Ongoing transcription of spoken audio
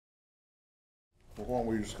Well, why don't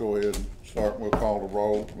we just go ahead and start, we'll call the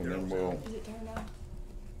roll, and then we'll. Is it turned on?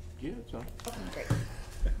 Yeah, it's on. Okay, great.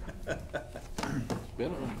 It's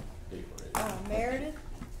been on. Meredith.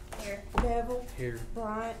 Here. Bevel. Here.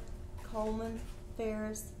 Bryant. Coleman.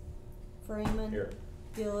 Ferris. Freeman. Here.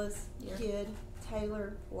 Gillis. Here. Kidd.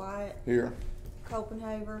 Taylor. Wyatt. Here.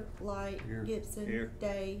 Copenhaver. Light. Here. Gibson. Here.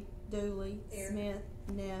 Day. Dooley. Here. Smith.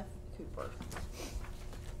 Neff. Cooper.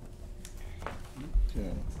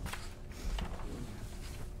 Yeah.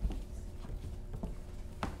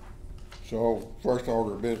 So, first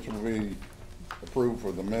order of business will be approved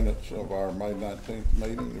for the minutes of our May 19th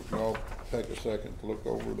meeting. If y'all take a second to look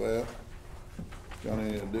over that. Got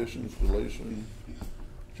any additions, deletions,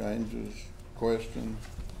 changes, questions?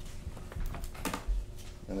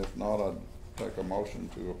 And if not, I'd take a motion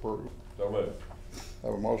to approve. So moved.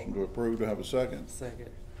 Have a motion to approve. Do I have a second? Second.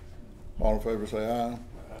 All in favor say aye.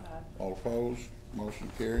 All opposed? Motion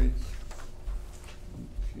carries.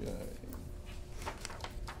 Okay.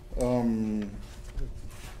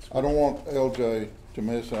 I don't want LJ to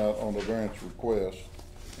miss out on the variance request,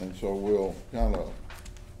 and so we'll kind of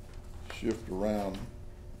shift around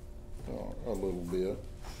a little bit.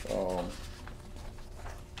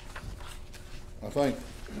 I think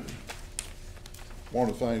one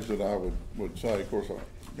of the things that I would say, of course,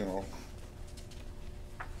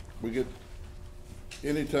 we get,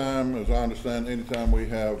 anytime, as I understand, anytime we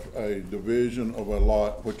have a division of a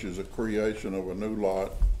lot, which is a creation of a new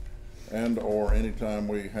lot, and or anytime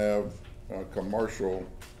we have a commercial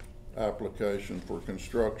application for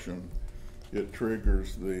construction, it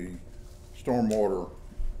triggers the stormwater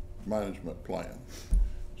management plan.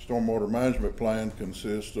 Stormwater management plan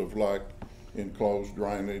consists of like enclosed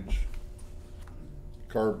drainage,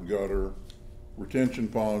 curb gutter, retention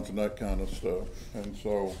ponds, and that kind of stuff. And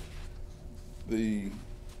so the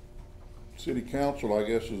city council, I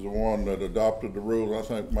guess, is the one that adopted the rules. I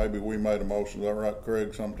think maybe we made a motion, is that right,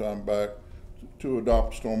 Craig, sometime back, to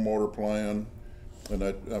adopt a stormwater plan, and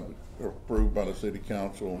that approved by the city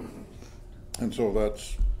council. And so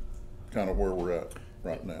that's kind of where we're at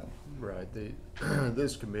right now. Right.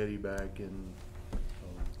 This committee back in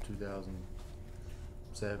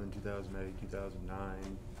 2007, 2008,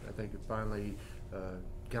 2009, I think it finally,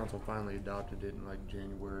 council finally adopted it in like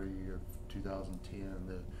January of 2010,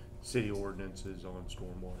 the city ordinances on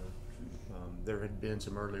stormwater. There had been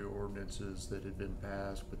some earlier ordinances that had been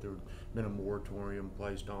passed, but there had been a moratorium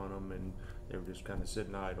placed on them, and they were just kind of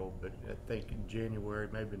sitting idle. But I think in January,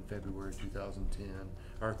 maybe in February 2010,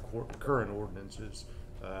 our current ordinances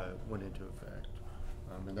went into effect,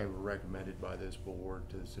 and they were recommended by this board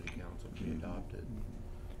to the city council to be adopted.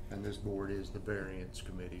 And this board is the variance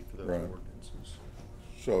committee for those ordinances.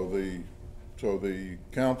 So the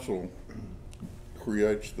council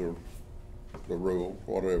creates the rule,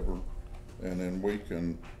 whatever, and then we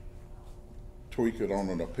can tweak it on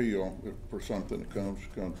an appeal for something that comes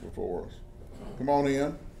before us. Come on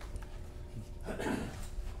in.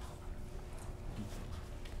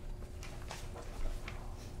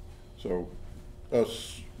 So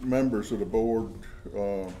us members of the board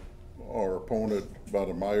are appointed by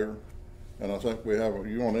the mayor, and I think we have,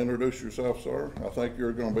 you want to introduce yourself, sir? I think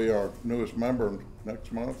you're going to be our newest member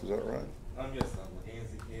next month, is that right? Yes, I'm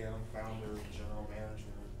Mackenzie Kim, founder, general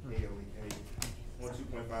manager, KLEK,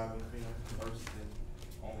 102.5 FM, first and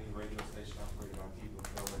only radio station operated by people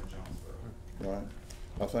in Jonesboro. Right.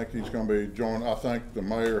 I think he's going to be joined. I think the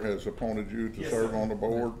mayor has appointed you to serve on the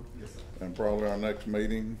board. Yes, sir. And probably our next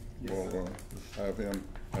meeting, we'll have him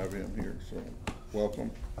here. So welcome.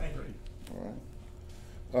 Thank you.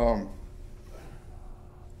 All right.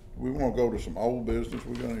 We want to go to some old business.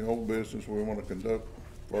 We got any old business we want to conduct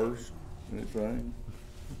first? Anything?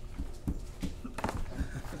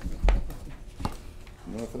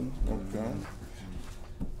 Nothing? Okay.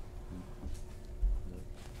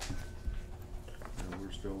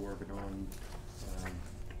 We're still working on,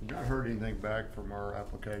 we've not heard anything back from our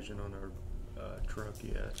application on our truck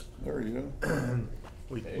yet. There you go.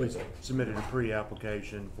 We submitted a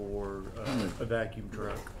pre-application for a vacuum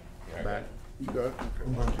truck back You got it? a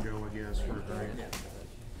month ago, I guess, for a grant.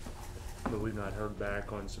 But we've not heard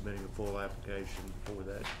back on submitting a full application for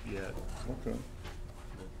that yet. Okay.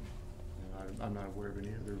 I'm not aware of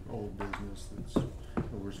any other old business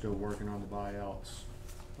but we're still working on the buyouts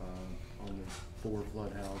on the 4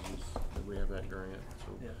 flood houses that we have that grant.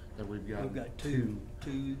 So that we've got two,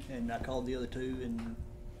 and I called the other 2, and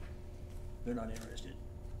they're not interested.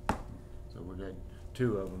 So we've had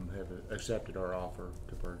 2 of them have accepted our offer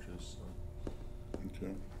to purchase. So.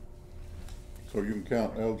 Okay. So you can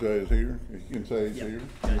count LJ is here. You can say he's here.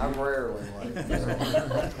 I'm rarely late.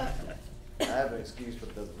 I have an excuse, but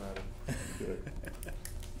it doesn't matter. Okay.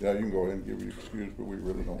 Yeah, you can go ahead and give your excuse, but we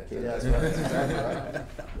really don't care. Yeah, that's right. That's exactly right.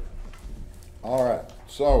 All right,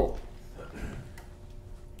 so,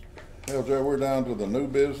 hell, Joe, we're down to the new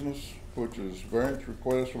business, which is variance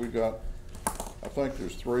requests. We got, I think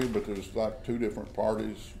there's three, but there's like two different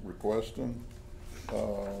parties requesting.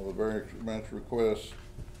 The variance request,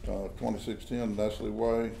 2610 Nestle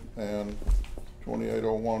Way and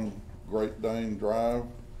 2801 Great Dane Drive.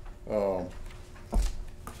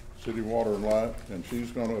 City Water and Light, and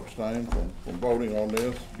she's gonna abstain from voting on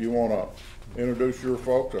this. You wanna introduce your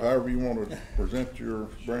folks, or however you wanna present your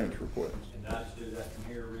variance request? And I just do that from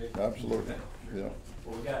here, Rick? Absolutely, yeah.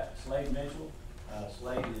 Well, we got Slade Mitchell.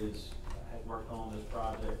 Slade has worked on this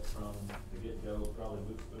project from the get-go. Probably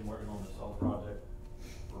we've been working on this whole project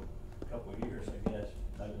for a couple of years, I guess,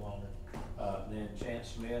 maybe longer. Then Chance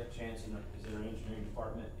Smith. Chance is in our engineering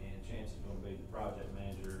department, and Chance is gonna be the project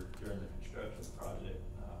manager during the construction of the project.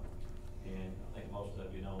 And I think most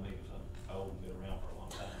of you know me because I'm old and been around for a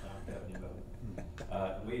long time. So I'm telling you about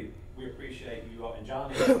it. We appreciate you all, and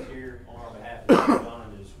John is here on our behalf.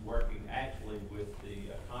 John is working actually with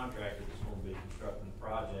the contractor that's going to be constructing the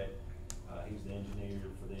project. He's the engineer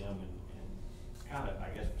for them and kind of,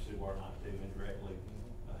 I guess, for City Water Line too, indirectly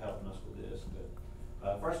helping us with this.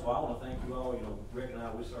 But first of all, I want to thank you all. You know, Rick and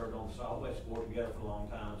I, we served on the solid waste board together for a long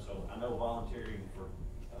time, so I know volunteering for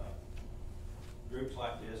groups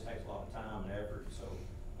like this takes a lot of time and effort. So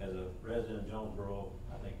as a resident of Jonesboro,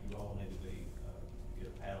 I think you all need to be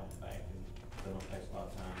get a pat on the back, and it takes a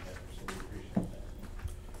lot of time and effort, so we appreciate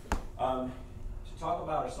that. To talk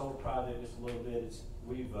about our solar project just a little bit,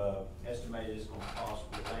 we've estimated it's going to cost,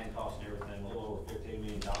 with land costs and everything, a little over $15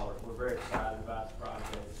 million. We're very excited about the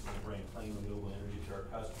project. It's going to bring clean renewable energy to our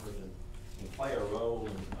customers and play a role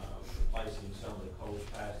in replacing some of the coal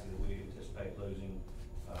capacity that we anticipate losing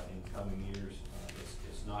in coming years.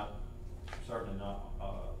 It's not, certainly not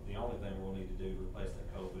the only thing we'll need to do to replace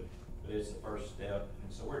that coal, but it's the first step.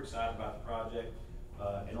 And so we're excited about the project.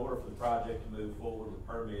 In order for the project to move forward with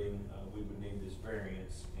permitting, we would need this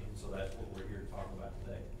variance, and so that's what we're here to talk about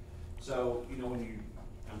today. So, you know,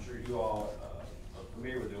 I'm sure you all are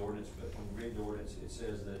familiar with the ordinance, but when you read the ordinance, it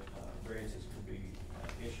says that variances can be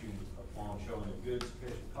issued upon showing a good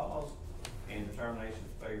sufficient cause and determination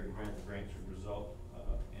of failure to grant the variance would result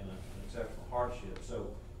in an exceptional hardship.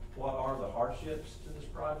 So what are the hardships to this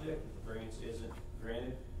project if the variance isn't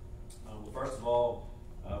granted? Well, first of all,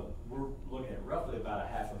 we're looking at roughly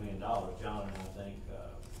about $500,000, John and I think,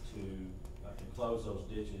 to enclose those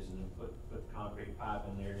ditches and then put concrete pipe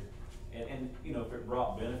in there. And you know, if it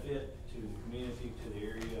brought benefit to the community, to the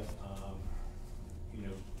area, you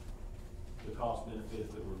know, the cost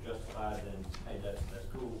benefits that were justified, then hey, that's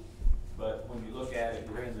cool. But when you look at it,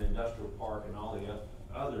 we're in the industrial park, and all the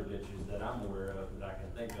other ditches that I'm aware of that I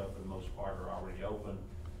can think of for the most part are already open.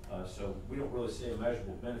 So we don't really see a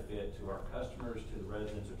measurable benefit to our customers, to the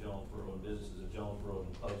residents of Jonesboro and businesses of Jonesboro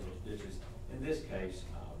to close those ditches. In this case,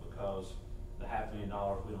 because the $500,000,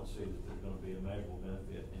 we don't see that there's going to be a measurable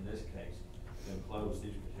benefit in this case to close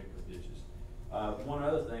these particular ditches. One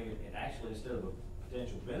other thing, and actually instead of a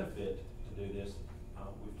potential benefit to do this,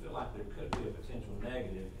 we feel like there could be a potential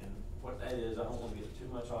negative. And what that is, I don't want to get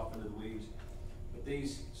too much off into the weeds, but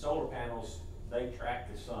these solar panels, they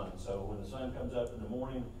track the sun. So when the sun comes up in the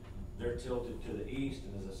morning, they're tilted to the east,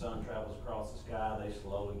 and as the sun travels across the sky, they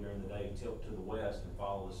slowly during the day tilt to the west and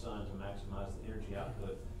follow the sun to maximize the energy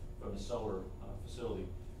output from the solar facility.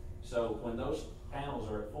 So when those panels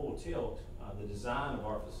are at full tilt, the design of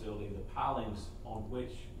our facility, the pilings on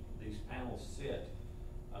which these panels sit,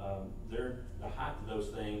 the height of those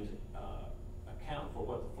things account for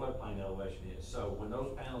what the floodplain elevation is. So when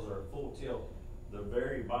those panels are at full tilt, the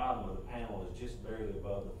very bottom of the panel is just barely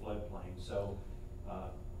above the floodplain. So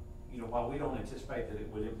you know, while we don't anticipate that it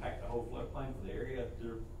would impact the whole floodplain for the area,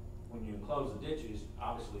 when you enclose the ditches,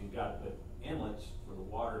 obviously you've got to put inlets for the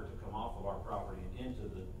water to come off of our property and into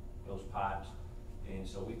those pipes. And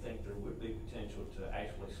so we think there would be potential to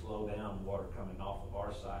actually slow down water coming off of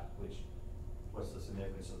our site, which, what's the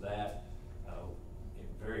significance of that? It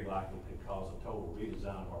very likely could cause a total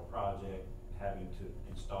redesign of our project, having to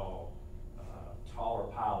install taller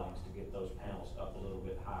pilings to get those panels up a little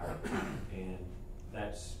bit higher. And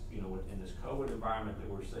that's, you know, in this COVID environment that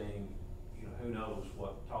we're seeing, you know, who knows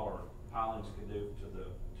what taller pilings could do to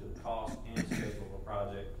the cost and schedule of a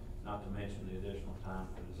project, not to mention the additional time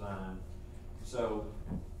for design. So,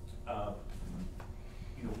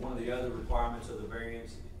 you know, one of the other requirements of the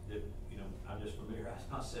variance that, you know, I'm just familiarized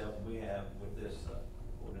myself, we have with this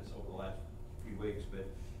ordinance over the last few weeks, but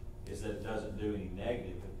is that it doesn't do any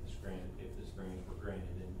negative if this variance were granted,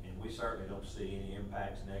 and we certainly don't see any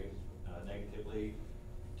impacts, negative negatively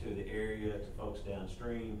to the area, to folks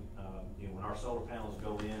downstream. You know, when our solar panels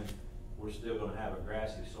go in, we're still gonna have a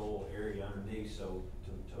grassy soil area underneath, so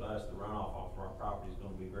to us, the runoff off of our property is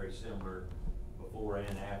gonna be very similar before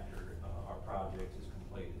and after our project is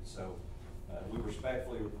completed. So we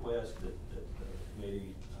respectfully request that the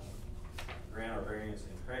committee grant our variance,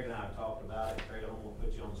 and Craig and I have talked about it. Craig, I don't want to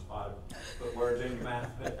put you on the spot, put words in your mouth,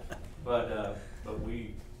 but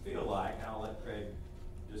we feel like, and I'll let Craig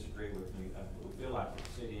disagree with me, we feel like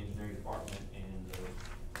the city engineering department and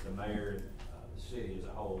the mayor, the city as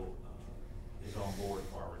a whole, is on board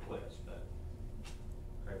for our request. But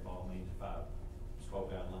Craig, by all means, if I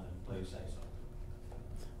spoke out of line, please say so.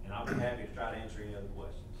 And I'll be happy to try to answer any other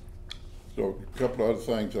questions. So a couple of other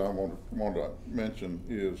things that I want to mention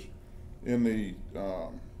is in the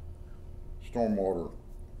stormwater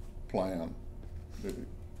plan, the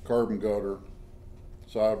curb and gutter,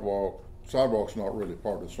 sidewalk's not really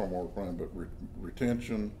part of the stormwater plan, but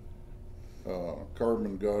retention, curb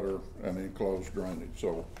and gutter, and enclosed drainage.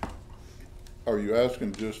 So are you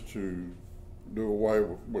asking just to do away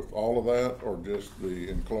with all of that, or just the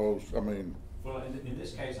enclosed? I mean, well, in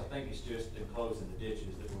this case, I think it's just enclosing the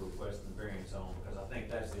ditches that we're requesting the variance on, because I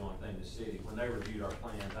think that's the only thing the city, when they reviewed our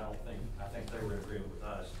plans, I think they were in agreement with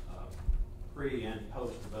us. Pre and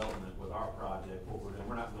post development with our project, what we're doing,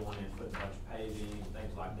 we're not going in and putting a bunch of paving and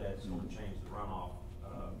things like that. It's going to change the runoff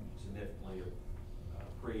significantly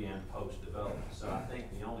pre and post development. So I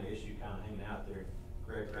think the only issue kind of hanging out there,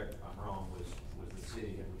 Greg, correct me if I'm wrong, was the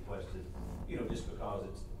city had requested, you know, just because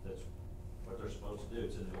that's what they're supposed to do.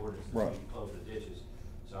 It's in the ordinance that you close the ditches.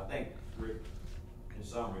 So I think, Rick, in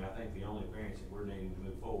summary, I think the only variance that we're needing to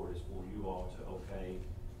move forward is for you all to okay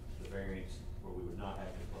the variance where we would not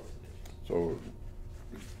have to close the ditches. so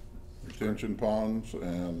retention ponds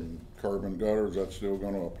and curb and gutter, is that still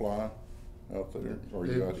going to apply out there? Or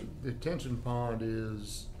you guys? The detention pond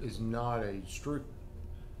is not a strict,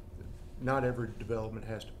 not every development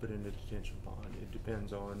has to put in a detention pond. It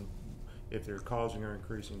depends on if they're causing or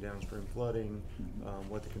increasing downstream flooding,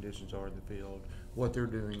 what the conditions are in the field. What they're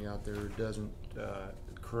doing out there doesn't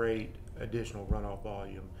create additional runoff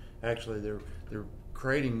volume. Actually, they're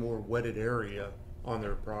creating more wetted area on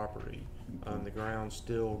their property. The ground's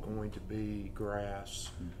still going to be grass,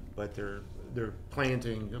 but they're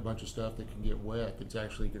planting a bunch of stuff that can get wet. It's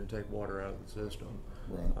actually going to take water out of the system.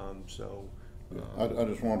 Right. I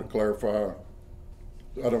just wanted to clarify.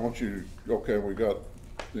 I don't want you to, okay, we got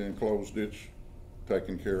the enclosed ditch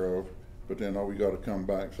taken care of, but then we got to come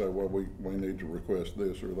back and say, well, we need to request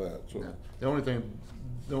this or that. So no. The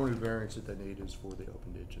only variance that they need is for the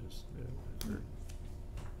open ditches.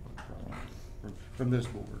 From this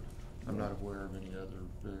board, I'm not aware of any other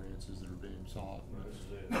variances that are being sought.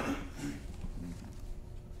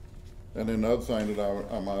 And then the other thing that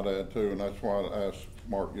I might add too, and that's why I asked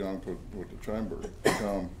Mark Young with the chamber.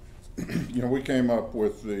 You know, we came up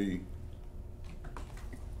with the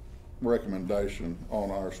recommendation on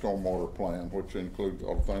our stormwater plan, which includes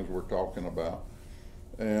all the things we're talking about.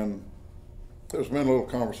 And there's been a little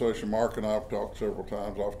conversation. Mark and I have talked several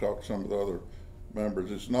times. I've talked to some of the other members.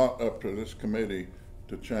 It's not up to this committee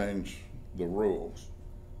to change the rules,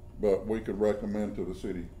 but we could recommend to the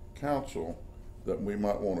city council that we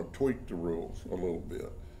might want to tweak the rules a little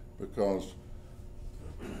bit, because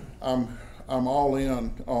I'm all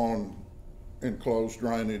in on enclosed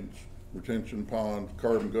drainage, retention pond,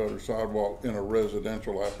 curb and gutter, sidewalk in a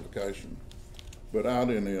residential application. But out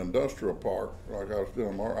in the industrial park, like I was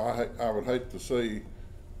telling Mark, I would hate to see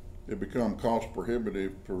it become cost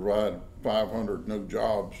prohibitive to provide 500 new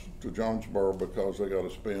jobs to Jonesboro because they got to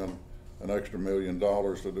spend an extra $1 million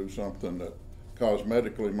to do something that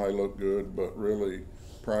cosmetically may look good, but really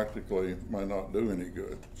practically may not do any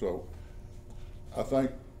good. So I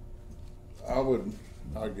think I would,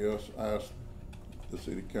 I guess, ask the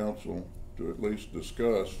city council to at least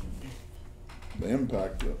discuss the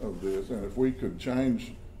impact of this, and if we could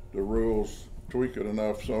change the rules, tweak it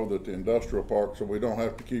enough so that the industrial park, so we don't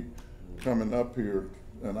have to keep coming up here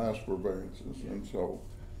and ask for variances. And so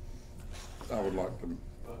I would like to.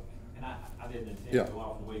 And I didn't intend to go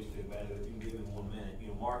off the weeds too bad, but if you can give me 1 minute. You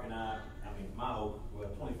know, Mark and I mean, my whole,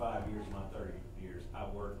 25 years of my 30 years, I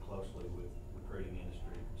worked closely with recruiting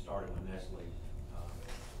industry, starting with Nestle.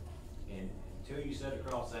 And until you sit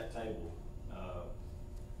across that table,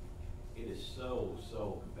 it is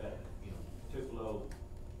so competitive. You know, Tupelo,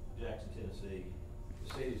 Jackson, Tennessee,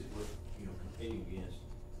 the cities that we're competing against,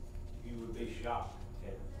 you would be shocked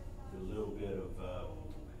at the little bit of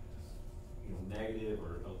negative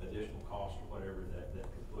or additional cost or whatever that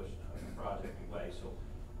could push a project away. So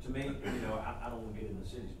to me, I don't want to get in the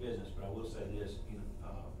city's business, but I will say this: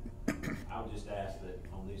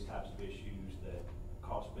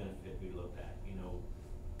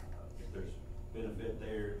 benefit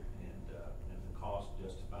there, and the cost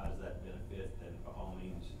justifies that benefit, then by all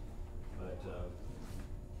means. But,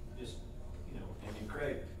 just, you know, and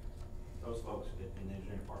Craig, those folks in the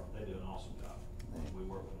engineering department, they do an awesome job, and we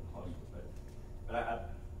work with them closely. But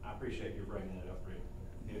I appreciate you bringing it up, Rick.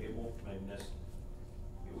 It won't maybe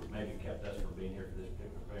it would maybe kept us from being here for this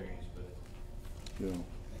particular variance, but. Yeah.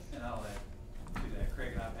 And I'll add to that,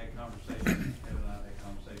 Craig and I have had conversations, Kevin and I have had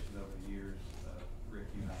conversations over the years, Rick,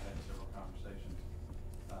 you and I have had several conversations.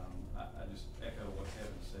 I just echo what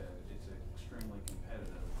Kevin said, it's an extremely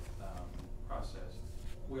competitive, process.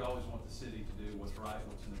 We always want the city to do what's right,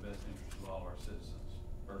 what's in the best interest of all our citizens,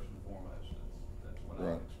 first and foremost, that's what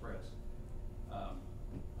I Right. express.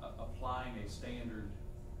 Applying a standard,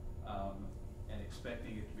 and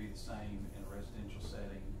expecting it to be the same in a residential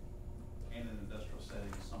setting and an industrial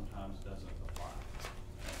setting sometimes doesn't apply.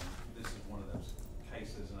 And this is one of those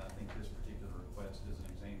cases, and I think this particular request is an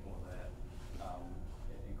example of that.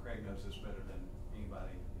 And Craig knows this better than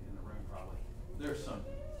anybody in the room probably. There's some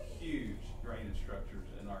huge drainage structures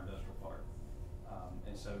in our industrial park.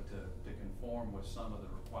 And so to conform with some of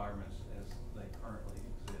the requirements as they currently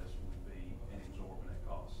exist would be an exorbitant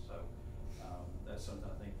cost. So that's something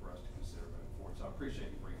I think for us to consider moving forward. So I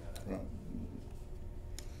appreciate you bringing that up. Right.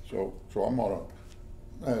 So I'm gonna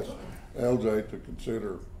ask LJ to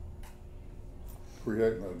consider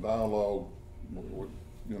creating a dialogue with,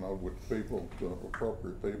 you know, with people, the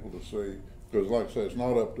appropriate people to see, because like I said, it's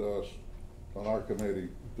not up to us on our committee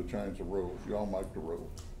to change the rules. Y'all make the rules.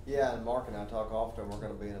 Yeah, and Mark and I talk often. We're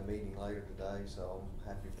gonna be in a meeting later today, so I'm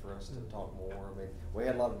happy for us to talk more. I mean, we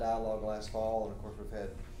had a lot of dialogue last fall, and of course, we've had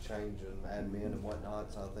change in admin and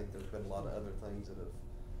whatnot, so I think there's been a lot of other things that have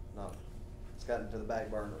not, it's gotten to the back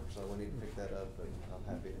burner, so we need to pick that up, and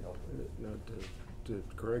I'm happy to help with it. Not to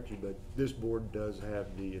correct you, but this board does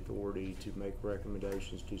have the authority to make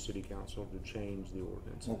recommendations to city council to change the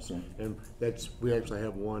ordinances. Okay. And we actually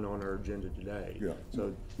have one on our agenda today. Yeah.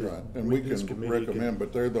 So. Right, and we this can committee recommend,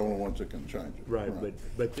 but they're the only ones that can change it. Right,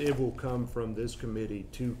 but it will come from this committee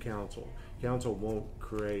to council. Council won't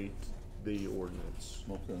create the ordinance.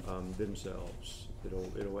 Okay. Themselves.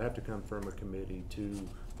 It'll have to come from a committee to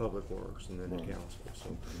Public Works and then to Right. council.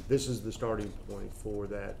 So this is the starting point for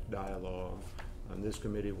that dialogue. This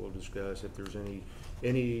committee will discuss if there's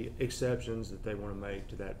any exceptions that they want to make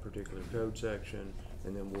to that particular code section,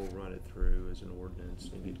 and then we'll run it through as an ordinance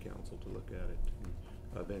and get council to look at it and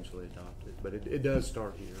eventually adopt it. But it does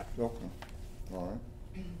start here. Okay, all right.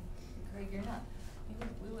 Craig,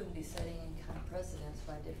 we wouldn't be setting any kind of precedence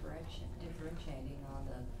by differentiating on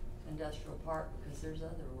the industrial park, because there's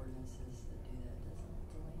other ordinances that do that, doesn't it?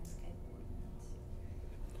 The landscape ordinance.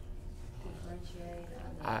 Differentiate,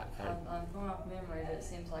 I'm going off memory, but it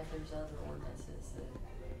seems like there's other ordinances that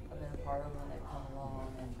I've been a part of when they've come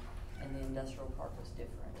along, and the industrial park was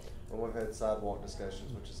different. Well, we've had sidewalk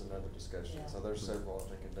discussions, which is another discussion, Yeah. so there's several, I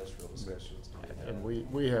think, industrial discussions to be had. And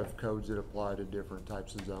we have codes that apply to different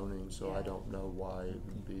types of zoning, so I Yeah. don't know why it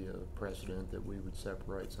would be a precedent that we would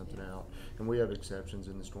separate something out. And we have exceptions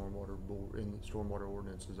in the stormwater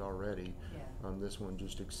ordinances already. Yeah. This one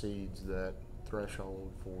just exceeds that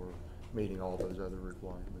threshold for meeting all those other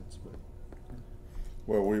requirements, but.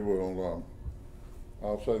 Well, we will,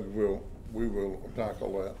 I'll say we will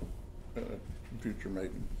tackle that at a future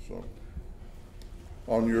meeting, so.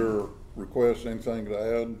 On your request, anything to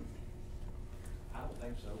add? I don't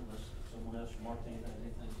think so, unless someone else, Martine, has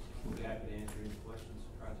anything, we'll be happy to answer any questions,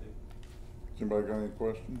 try to. Has anybody got any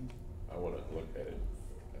questions? I wanna look at it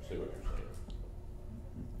and see what you're saying.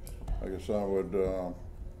 I guess I would,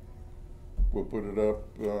 we'll put it up,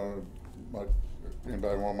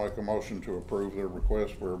 anybody wanna make a motion to approve their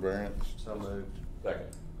request for a variance? So moved.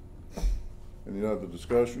 Second. Any other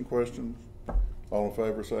discussion, questions? All in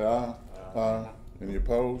favor, say aye. Aye. Any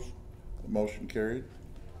opposed? Motion carried.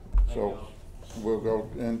 So we'll go,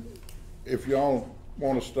 and if y'all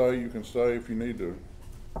wanna stay, you can stay. If you need to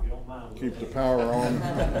If you don't mind. we'll keep the take- power on.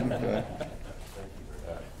 Okay.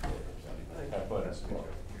 Have fun. Okay.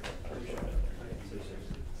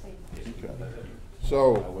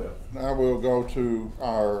 So now we'll go to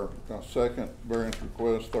our second variance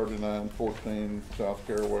request, 3914 South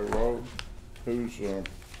Caraway Road. Who's, George?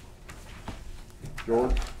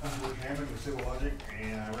 I'm George Hammond with Civil Logic,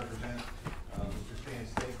 and I represent Mr. Stan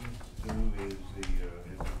Staton, who is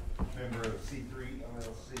a member of C3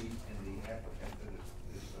 LLC and the applicant to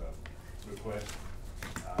this request.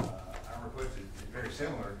 Our request is very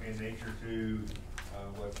similar in nature to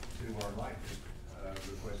what City Water and Light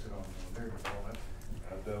requested on their development,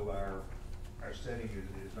 though our setting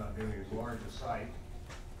is not nearly as large a site,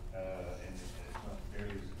 and it's not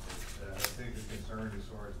nearly as big a concern as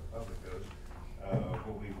far as the public goes.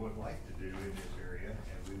 what we would like to do in this area,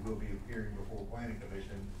 and we will be appearing before planning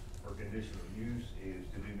commission for conditional use, is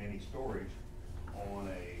to do mini storage on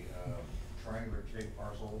a triangular shaped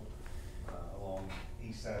parcel along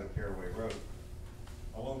east side of Caraway Road.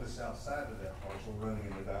 Along the south side of that parcel, running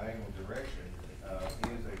in the diagonal direction,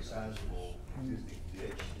 is a sizable existing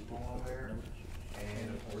ditch along there. And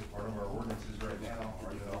of course, part of our ordinances right now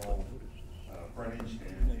are that all frontage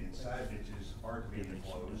and side ditches are to be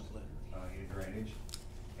enclosed in drainage.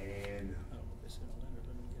 And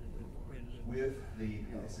with the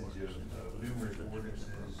passage of numerous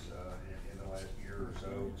ordinances in the last year or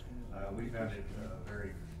so, we found it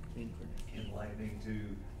very enlightening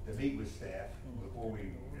to meet with staff before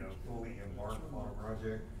we fully embark on a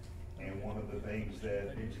project. And one of the things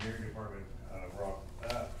that the engineering department brought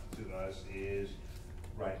up to us is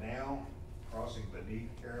right now, crossing beneath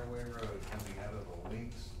Caraway Road coming out of the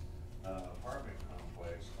Lynx apartment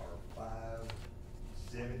complex are 5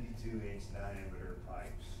 72-inch diameter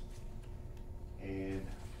pipes. And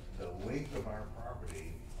the length of our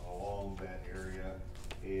property along that area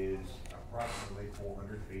is approximately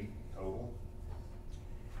 400 feet total.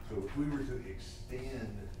 So if we were to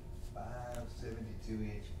extend 5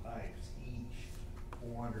 72-inch pipes each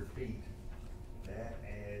 400 feet, that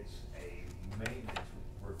adds a maintenance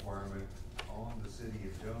requirement on the city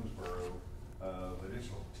of Jonesboro of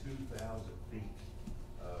additional 2,000 feet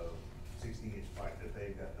of 16-inch pipe that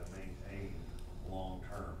they've got to maintain long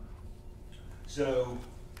term. So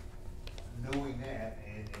knowing that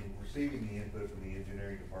and receiving the input from the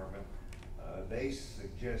engineering department, they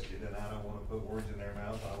suggested, and I don't want to put words in their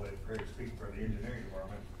mouth, I'll let Craig speak for the engineering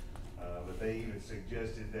department, but they even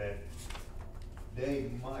suggested that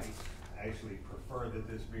they might actually prefer that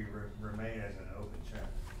this be remain as an open channel.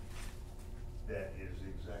 That is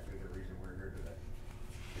exactly the reason we're here today,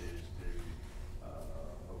 is to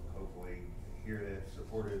hopefully hear that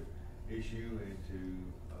supportive issue and to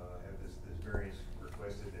have this variance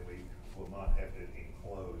requested that we will not have to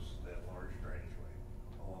enclose that large drainage way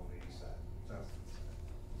along the east side, south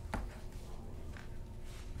side.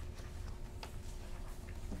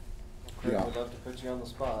 Craig, Yeah. we'd love to put you on the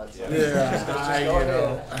spot. So Yeah, just go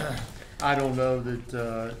ahead. I don't know that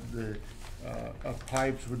the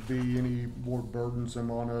pipes would be any more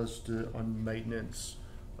burdensome on us on maintenance,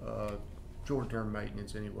 short-term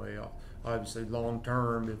maintenance anyway. Obviously,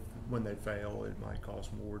 long-term, when they fail, it might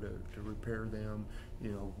cost more to repair them,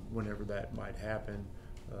 whenever that might happen.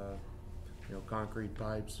 Concrete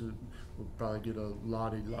pipes, we'll probably get a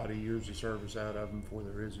lot of years of service out of them before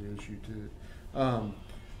there is an issue to it.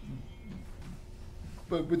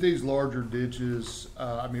 But with these larger ditches,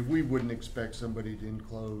 we wouldn't expect somebody to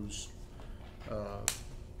enclose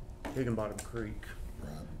Higginbottom Creek,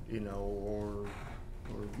 or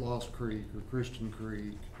Lost Creek or Christian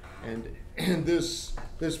Creek, and this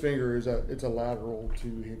finger it's a lateral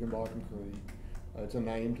to Higginbottom Creek. It's a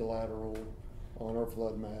named lateral on our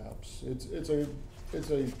flood maps. It's a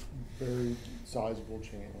very sizable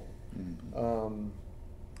channel. Mm-hmm.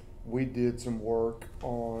 We did some work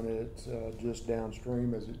on it just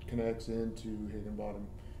downstream as it connects into Higginbottom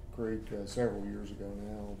Creek several years ago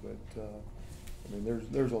now, but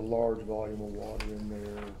there's a large volume of water in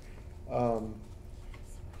there.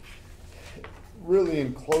 Really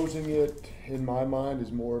enclosing it, in my mind,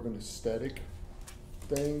 is more of an aesthetic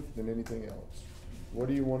thing than anything else. What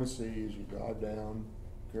do you want to see as you drive down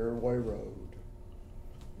Caraway Road?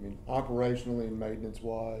 Operationally and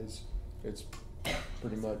maintenance-wise, it's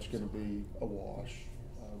pretty much going to be a wash,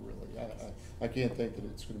 really. I can't think that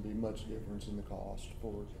it's going to be much difference in the cost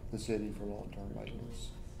for the city for long-term maintenance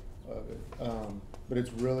of it. But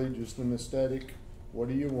it's really just an aesthetic. What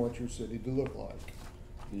do you want your city to look like?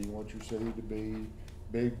 Do you want your city to be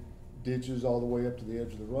big ditches all the way up to the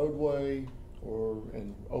edge of the roadway,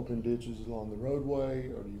 and open ditches along the roadway,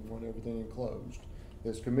 or do you want everything enclosed?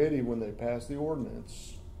 This committee, when they passed the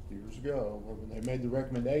ordinance years ago, or when they made the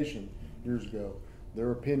recommendation years ago,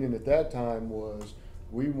 their opinion at that time was,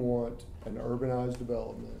 we want an urbanized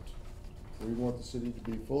development. We want the city to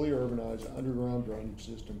be fully urbanized, underground drainage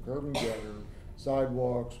system, curb and gutter,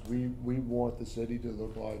 sidewalks. We want the city to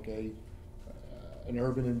look like an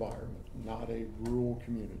urban environment, not a rural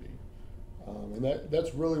community. And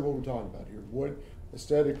that's really what we're talking about here.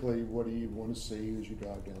 Aesthetically, what do you want to see as you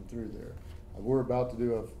drive down through there? We're about to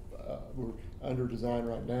do we're under design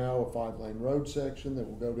right now, a 5-lane road section that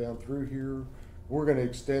will go down through here. We're going to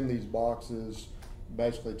extend these boxes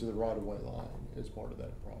basically to the right-of-way line as part of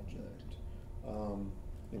that project.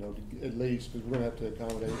 At least, because we're going to have to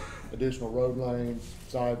accommodate additional road lanes,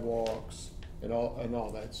 sidewalks, and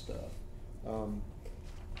all that stuff.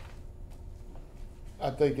 I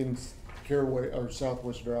think in Caraway, or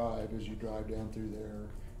Southwest Drive, as you drive down through there,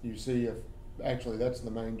 you see actually, that's the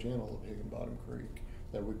main channel of Higginbottom Creek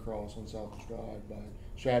that we cross on Southwest Drive by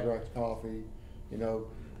Shadrack's Coffee. You know,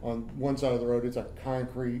 on one side of the road, it's a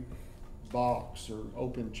concrete box or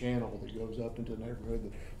open channel that goes up into the neighborhood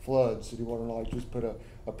that floods. City Water and Light just put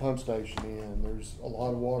a pump station in. There's a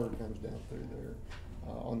lot of water that comes down through there.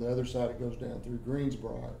 On the other side, it goes down through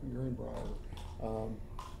Greenbrier. You know,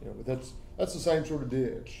 but that's the same sort of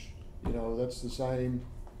ditch. You know, that's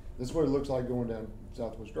what it looks like going down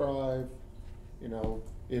Southwest Drive. You know,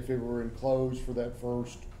 if it were enclosed for that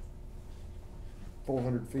first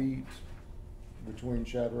 400 feet between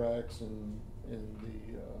Shadrack's and the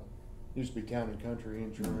used to be Town and Country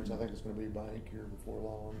Insurance. I think it's going to be a bank here before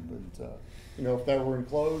long. But you know, if that were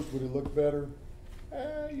enclosed, would it look better?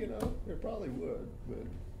 You know, it probably would.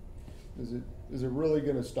 But is it really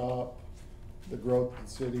going to stop the growth of the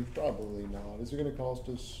city? Probably not. Is it going to cost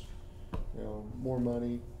us, you know, more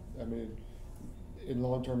money? I mean, in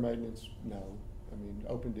long-term maintenance, no. I mean,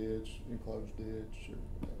 open ditch, enclosed ditch,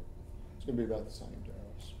 it's going to be about the same to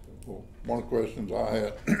us. Well, one of the questions I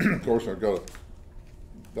had, of course, I've got a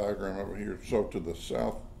diagram over here. So to the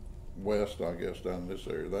southwest, I guess, down this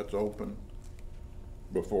area, that's open.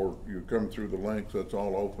 Before you come through the links, that's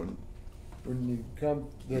all open. When you come,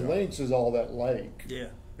 the Yeah. links is all that lake. Yeah.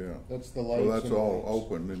 Yeah. That's the lakes. So that's and the all lakes.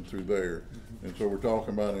 open in through there. And so we're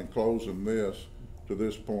talking about enclosing this to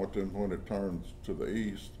this point, then when it turns to the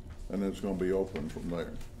east, and it's gonna be open from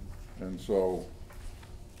there. And so,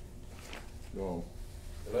 Well,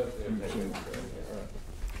 that's the thing.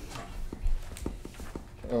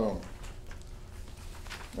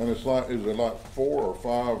 and it's like, is it like 4 or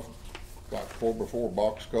 5, like 4x4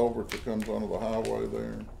 box culverts that comes onto the highway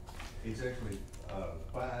there? It's actually,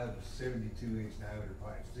 5 72-inch diameter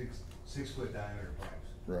pipes, 6 foot diameter pipes.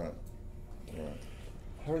 Right, right.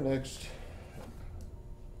 Our next,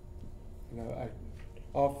 you know,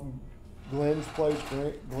 off Glenn's place,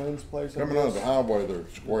 I Coming out of the guess. highway, they're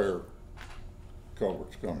square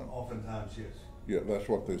culverts coming. Oftentimes, yes. Yeah, that's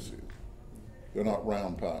what this is. They're not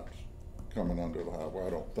round pipes coming under the highway, I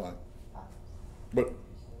don't think. But,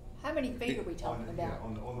 How many feet are we talking Yeah, about?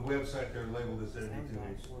 on the website, they're labeled as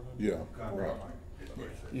 72-inch. yeah, Concrete right. pipe. is what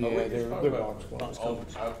it says. Yeah, we they're just talking box about,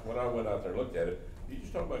 culverts. when I went out there and looked at it, you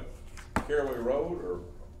just talking about Caraway Road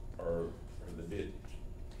or the ditch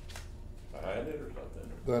behind it or something?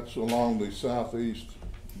 That's along the southeast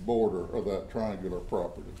border of that triangular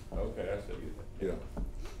property. Okay, I see. Yeah,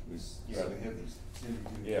 Yeah, they have these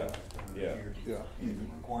 72-inch Yeah, pipes coming yeah. in here. yeah. And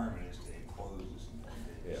the requirement is to enclose this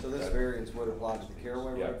and Yeah, So this that- variance would apply to the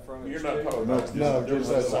Caraway Yeah, Road frontage? you're not too? talking No, about. no, there's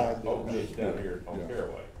just that another side. open ditch down here on Yeah.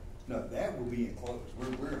 Caraway. No, that will be enclosed.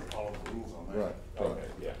 We're gonna follow the rules on that. Right, Okay, right,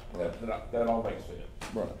 yeah, Right. that all makes sense.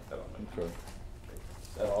 right, That all makes, okay.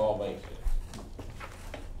 that all makes sense.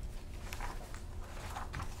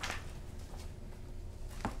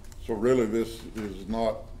 So really, this is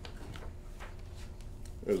not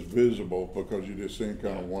as visible because you just seen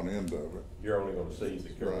kind of one end of it. You're only gonna see the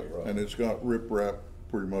Caraway Right, Road. and it's got riprap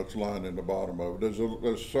pretty much lying in the bottom of it.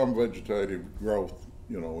 There's some vegetative growth,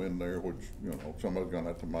 you know, in there, which, you know, somebody's gonna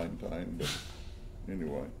have to maintain, but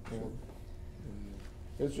anyway. Yeah.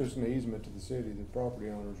 It's just an easement to the city. The property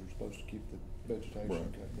owners are supposed to keep the vegetation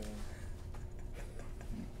Right. cut down.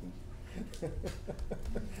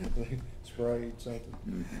 They sprayed something.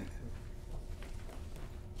 Mhm.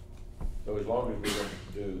 So as long as we're gonna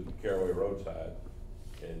do the Caraway roadside,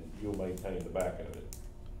 and you'll maintain the back of it,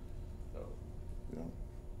 so. Yeah.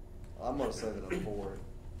 I'm gonna say that I'm for it,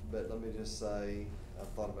 but let me just say, I've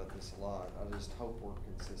thought about this a lot, I just hope we're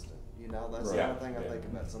consistent. You know, that's the Right. only thing I Yeah. think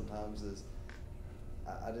about sometimes is,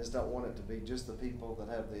 I just don't want it to be just the people that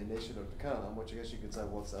have the initiative to come, which I guess you could say,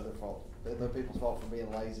 well, it's other fault, other people's fault for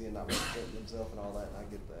being lazy and not representing themselves and all that, and I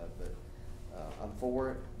get that, but, I'm for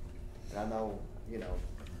it. And I know, you know,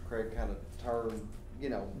 Craig kind of turned, you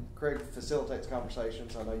know, Craig facilitates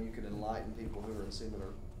conversations, I know you can enlighten people who are in similar,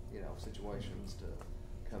 you know, situations to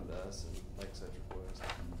come to us and make such requests.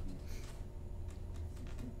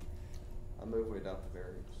 I move we adopt the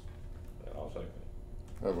variance. I'll second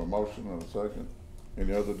it. Have a motion and a second.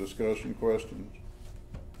 Any other discussion, questions?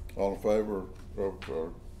 All in favor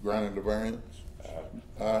of granting the variance?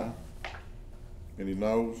 Aye. Any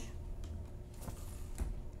noes?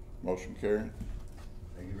 Motion carried.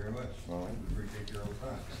 Thank you very much. All right. We appreciate your own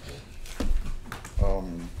time.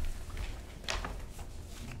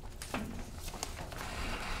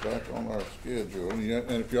 Back on our schedule,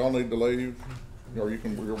 and if y'all need to leave, or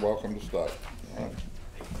you're welcome to stay. All right.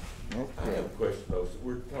 I have Okay. a question though, so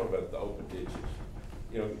we're talking about the open ditches,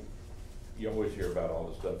 you know, you always hear about all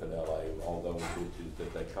the stuff in LA, all those ditches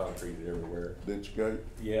that they concreted everywhere. Ditch gate.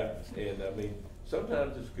 Yeah, and I mean,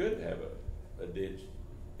 sometimes it's good to have a ditch,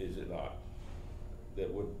 is it not?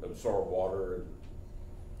 That would absorb water and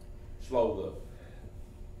slow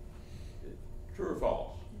true or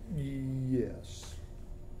false? Yes.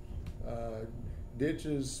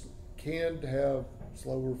 Ditches can have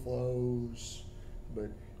slower flows, but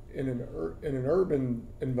in an urban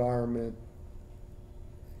environment,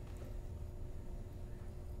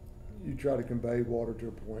 you try to convey water to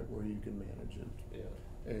a point where you can manage it.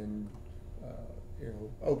 Yeah. And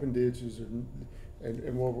open ditches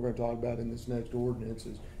and what we're going to talk about in this next ordinance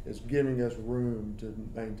is giving us room to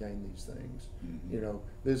maintain these things. Mm-hmm.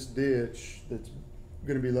 This ditch that's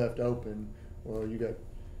going to be left open, well, you got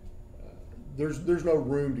there's no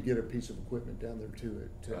room to get a piece of equipment down there to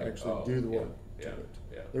it to actually do the work to it.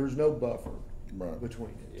 Yeah. There's no buffer Right. between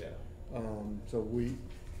it. Yeah.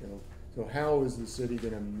 So how is the city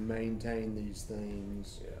going to maintain these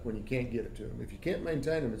things when you can't get it to them? If you can't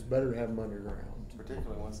maintain them, it's better to have them underground.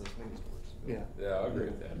 Particularly once those mini stores. Yeah. Yeah, I agree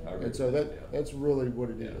with that. I agree And so with that. that's really what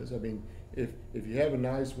it Yeah. is. I mean, if you have a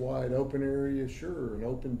nice wide open area, sure, an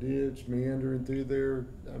open ditch meandering through there,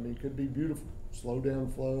 I mean, it could be beautiful. Slow down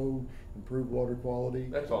flow, improve water quality.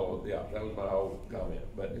 That's all, yeah, that was my whole comment,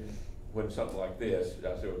 but Yeah. when something like this,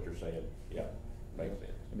 I see what you're saying, yeah, makes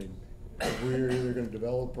sense. I mean, we're either gonna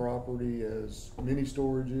develop property as mini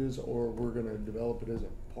storages, or we're gonna develop it as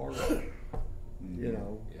a park. Mm-hmm.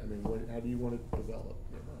 I mean, how do you want it developed?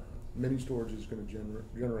 Mini storage is gonna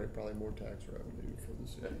generate probably more tax revenue for the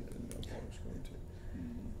city than a park's going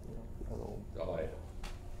to. All right.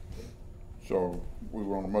 So we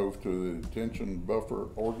want to move to the detention buffer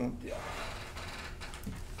ordinance? Yeah.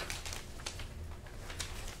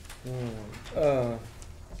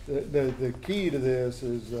 The key to this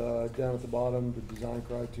is down at the bottom, the design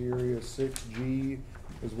criteria, 6G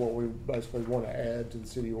is what we basically want to add to the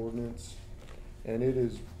city ordinance. And it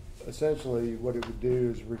is essentially what it would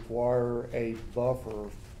do is require a buffer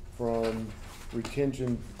from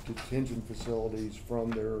detention facilities from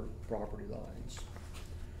their property lines.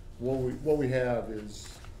 What we have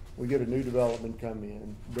is, we get a new development come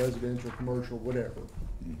in, residential, commercial, whatever.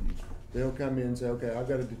 They'll come in and say, okay, I've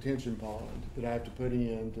got a detention pond that I have to put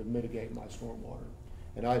in to mitigate my stormwater.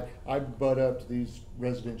 And I butt up to these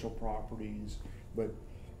residential properties, but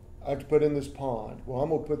I have to put in this pond. Well,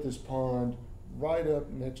 I'm gonna put this pond right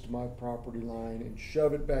up next to my property line and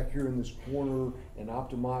shove it back here in this corner and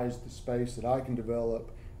optimize the space that I can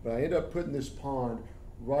develop. But I end up putting this pond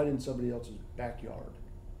right in somebody else's backyard.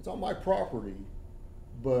 It's on my property,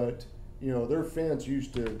 but their fence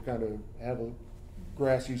used to kind of have a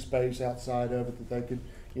grassy space outside of it that they could,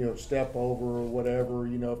 step over or whatever,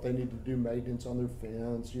 if they need to do maintenance on their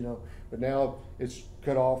fence, but now it's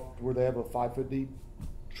cut off to where they have a 5-foot deep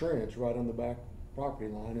trench right on the back property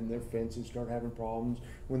line, and their fences start having problems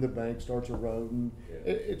when the bank starts eroding.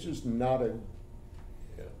 Yeah. It's just not a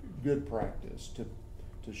good practice to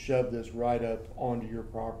shove this right up onto your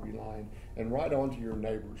property line and right onto your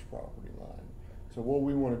neighbor's property line. So what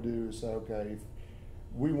we want to do is say, okay,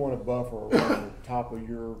 we want to buffer around the top of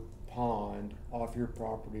your pond off your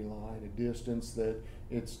property line, a distance that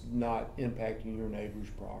it's not impacting your neighbor's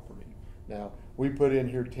property. Now, we put in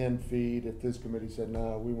here 10 feet. If this committee said,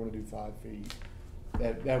 no, we want to do 5 feet,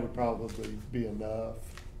 that would probably be enough.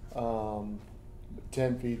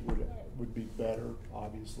 10 feet would be better,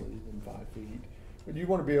 obviously, than 5 feet. But you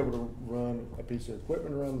want to be able to run a piece of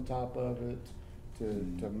equipment around the top of it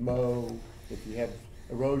to mow. If you have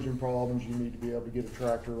erosion problems, you need to be able to get a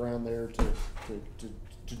tractor around there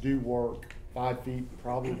to do work. 5 feet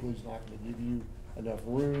probably is not going to give you enough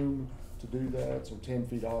room to do that, so 10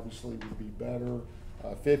 feet obviously would be better.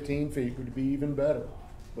 15 feet would be even better.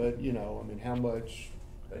 But, how much?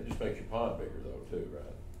 That just makes your pond bigger though too,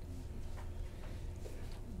 right?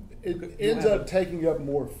 It ends up taking up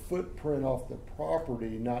more footprint off the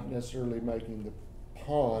property, not necessarily making the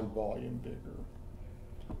pond volume bigger.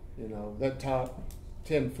 That top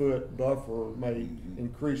 10-foot buffer may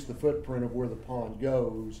increase the footprint of where the pond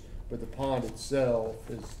goes, but the pond itself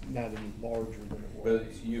is not any larger than it was.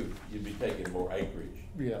 But you'd be taking more acreage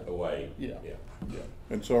away. Yeah.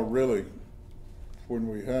 And so really, when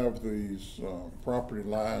we have these property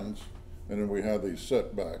lines, and then we have these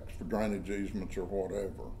setbacks for drainage easements or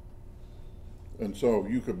whatever, and so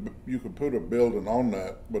you could put a building on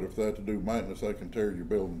that, but if they have to do maintenance, they can tear your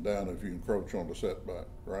building down if you encroach on the setback,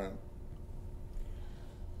 right?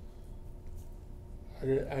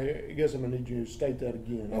 I guess I'm gonna need you to state that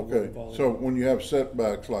again. Okay, so when you have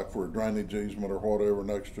setbacks, like for a drainage easement or whatever,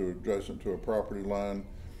 adjacent to a property line,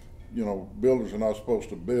 you know, builders are not supposed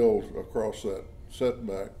to build across that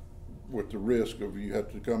setback with the risk of you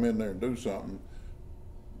have to come in there and do something.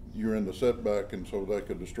 You're in the setback, and so they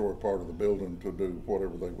could destroy part of the building to do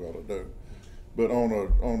whatever they want to do. But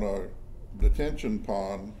on a detention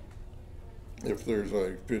pond, if there's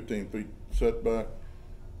a 15 feet setback,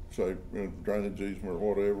 say drainage easement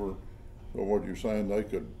or whatever, so what you're saying, they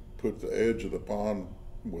could put the edge of the pond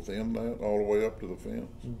within that, all the way up to the fence?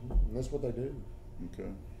 And that's what they do. Okay.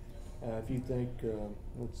 If you think,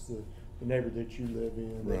 what's the neighbor that you live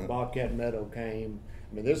in, Right. Bobcat Meadow came,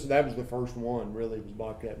 I mean, that was the first one, really, was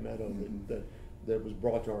Bobcat Meadow that was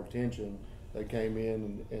brought to our attention. They came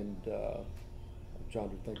in and I'm trying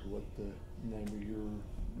to think of what the name of your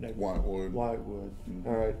neighbor. Whitewood. Whitewood. Mhm.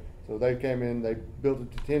 All right. So they came in, they built a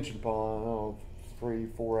detention pond, I don't know,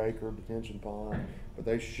 3-4 acre detention pond, but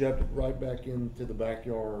they shoved it right back into the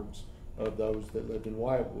backyards of those that lived in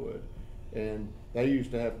Whitewood. And they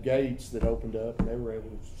used to have gates that opened up, and they were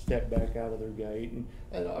able to step back out of their gate.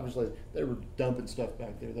 And obviously, they were dumping stuff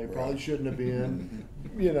back there. They probably shouldn't have been,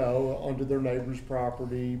 you know, onto their neighbor's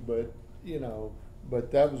property. But, you know,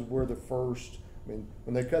 but that was where the first, I mean,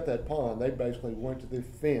 when they cut that pond, they basically went to the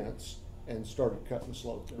fence and started cutting the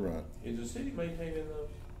slope down. Right. Is the city maintaining those?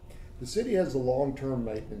 The city has the long-term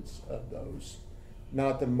maintenance of those,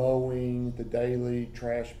 not the mowing, the daily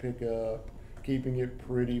trash pickup, keeping it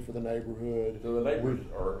pretty for the neighborhood. So the neighbors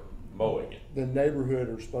are mowing it? The neighborhood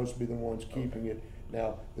are supposed to be the ones keeping it.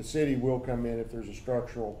 Now, the city will come in if there's a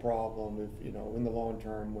structural problem, if, you know, in the long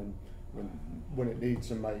term when it needs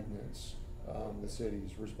some maintenance. The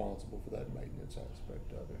city's responsible for that maintenance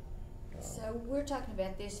aspect of it. So we're talking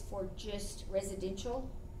about this for just residential?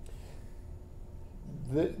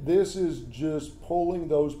 This is just pulling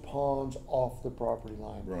those ponds off the property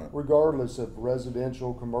line. Right. Regardless of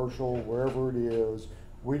residential, commercial, wherever it is,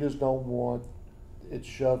 we just don't want it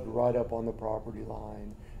shoved right up on the property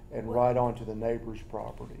line and right onto the neighbor's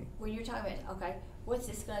property. When you're talking about, okay, what's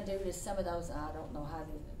this gonna do to some of those, I don't know how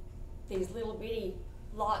these little bitty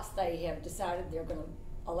lots they have decided they're gonna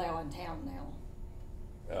allow in town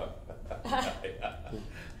now?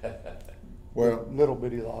 Well, Little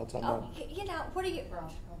bitty lots, I'm Oh, not. you know, what do you,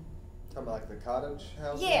 Talking about like the cottage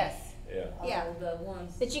houses? yes, Yeah. yeah, Oh, the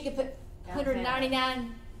ones. that you could put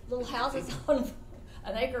 199 little houses on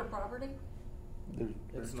an acre of property? There's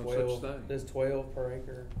There's no such thing. There's 12 per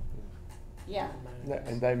acre. Yeah.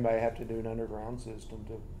 And they may have to do an underground system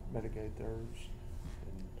to mitigate theirs.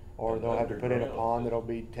 Or An they'll have to put in a underground pond system. that'll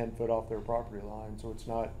be 10 foot off their property line, so it's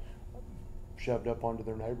not shoved up onto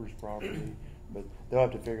their neighbor's property. But they'll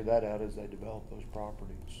have to figure that out as they develop those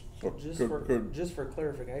properties. so Just for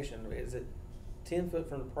clarification, is it 10 foot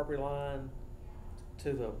from the property line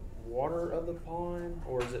to the water of the pond,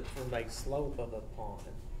 or is it from the slope of the pond?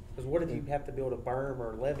 Because what if you have to build a berm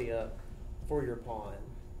or levee up for your pond?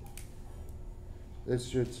 This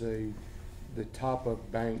should say the top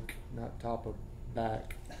of bank, not top of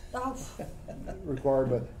back. Oh, Required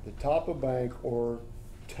by the top of bank or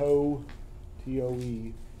toe,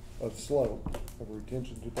 TOE, of slope of a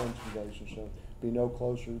retention detention basin shall be no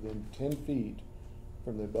closer than 10 feet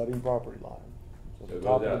from the abutting property line. So So the it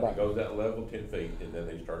top goes of the out, it bank. goes that level 10 feet, and then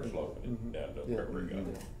they start sloping it down to Yeah. wherever it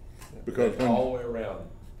goes. because That's all the when, way around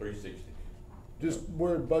 360. Just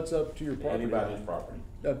where it butts up to your property Anybody's line. property.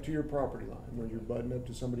 Up to your property line. When you're butting up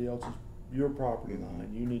to somebody else's, your property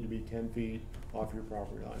line, you need to be 10 feet off your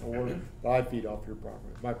property line, or 5 feet off your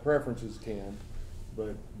property. My preference is 10,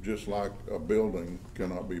 but just like a building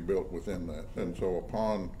cannot be built within that, and so a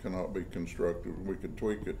pond cannot be constructed. We could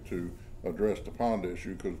tweak it to address the pond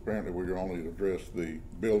issue, because apparently we only address the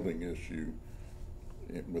building issue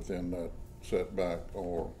within that setback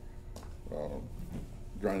or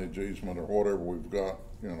drainage easement or whatever we've got,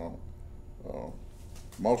 you know.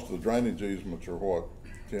 Most of the drainage easements are what,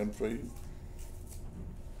 10 feet?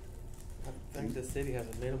 I think the city has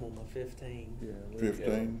a minimum of 15. yeah.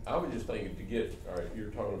 15? I was just thinking to get, all right, you're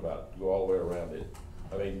talking about to go all the way around it.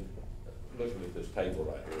 I mean, looking at this table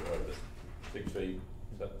right here, what is it, 6 feet,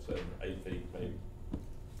 7, 8 feet maybe?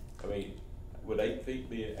 I mean, would 8 feet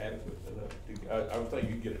be adequate enough to, I was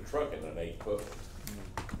thinking you'd get a truck in an 8 foot.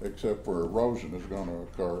 Except for erosion is gonna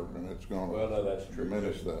occur, and it's Well, gonna no, that's true.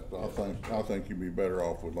 diminish that. I think you'd be better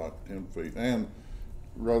off with like 10 feet. And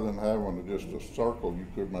rather than having just a circle, you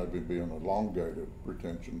could maybe be an elongated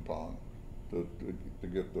retention pond to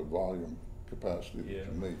get the volume capacity that Yeah,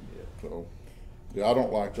 you need. yeah. So, yeah, I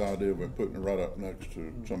don't like the idea of putting it right up next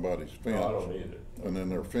to somebody's fence. No, I don't either. And then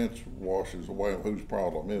their fence washes away. Whose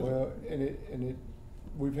problem is Well, it?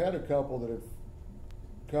 we've had a couple that have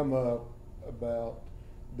come up about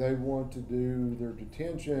they want to do their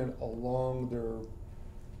detention along their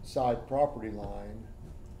side property line.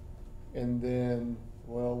 And then,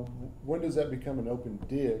 well, when does that become an open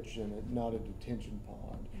ditch and not a detention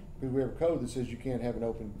pond? Because we have a code that says you can't have an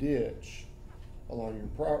open ditch along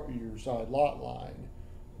your side lot line,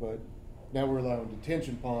 but now we're allowing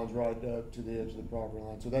detention ponds right up to the edge of the property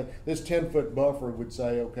line. So that this 10-foot buffer would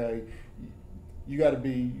say, okay, you got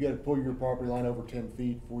to pull your property line over 10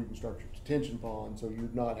 feet before you can start your detention pond. So you're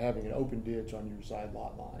not having an open ditch on your side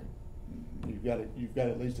lot line. You've got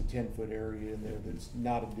at least a 10-foot area in there that's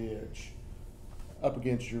not a ditch up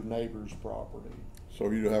against your neighbor's property. So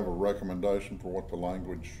you have a recommendation for what the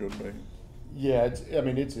language should be? Yeah, it's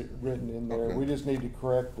written in there. Okay. We just need to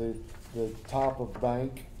correct the top of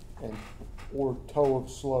bank and or toe of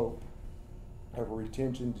slope of a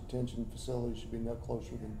detention facility should be no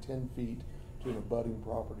closer than 10 feet to an abutting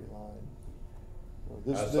property line.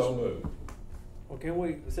 So moved. Well, can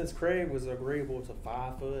we, since Craig was agreeable to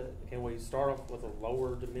 5 foot, can we start off with a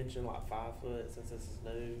lower dimension like 5 foot since this is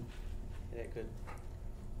new? And it could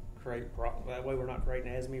create, that way we're not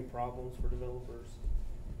creating as many problems for developers.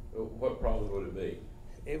 What problem would it be?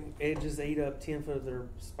 It just eat up 10 foot of their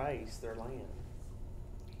space, their land.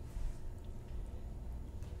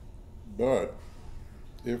 But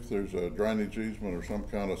if there's a drainage easement or some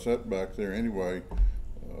kind of setback there anyway,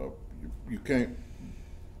 you can't,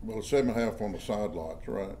 well, 7.5 on the side lots,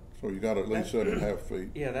 right? So you got at least 7.5 feet.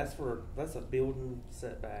 Yeah, that's a building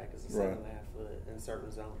setback is a 7.5 foot in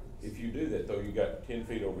certain zones. If you do that though, you got 10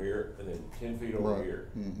 feet over here and then 10 feet over Right. here.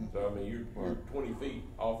 Mhm. So I mean, you're 20 feet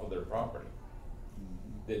off of their property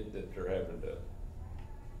that they're having to.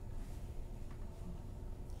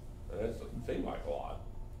 And that seems like a lot.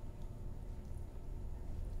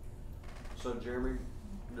 So Jeremy,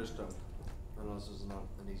 just I know this is not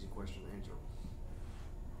an easy question to answer,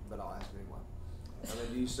 but I'll ask it anyway. I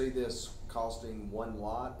mean, do you see this costing one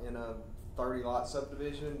lot in a 30-lot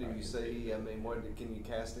subdivision? Do you see, I mean, can you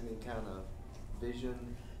cast any kind of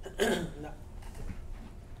vision? No,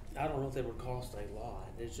 I don't know if they would cost a lot.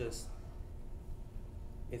 It's just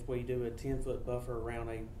if we do a 10-foot buffer around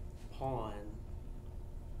a pond,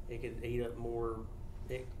 it could eat up more.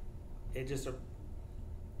 It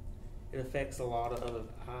affects a lot of other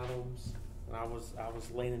items, and I was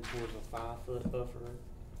leaning towards a 5-foot buffer.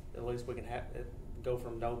 At least we can go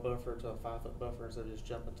from no buffer to a 5-foot buffer instead of just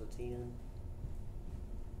jumping to 10.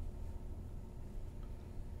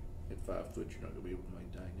 At 5 foot, you're not gonna be able to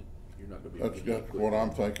maintain it. You're not gonna be able to. That's what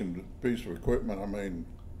I'm thinking, the piece of equipment, I mean,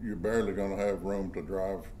 you're barely gonna have room to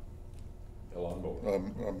drive A lawnmower.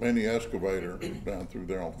 a mini excavator down through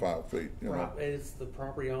there on 5 feet, you know? Right, it's the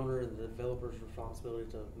property owner and the developer's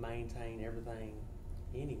responsibility to maintain everything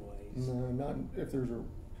anyways. No, not if there's a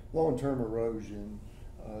long-term erosion,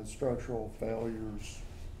 structural failures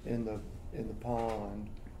in the pond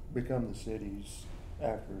become the city's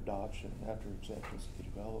after adoption, after acceptance of the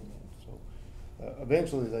development. So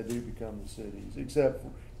eventually they do become the city's, except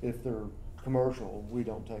if they're commercial. We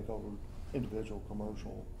don't take over individual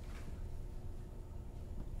commercial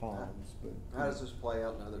ponds. But How does this play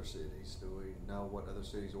out in other cities? Do we know what other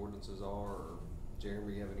cities' ordinances are, or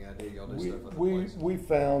Jeremy, you have any idea? Y'all do stuff other places? we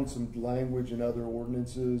found some language in other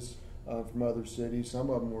ordinances from other cities. Some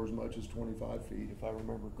of them were as much as 25 feet, if I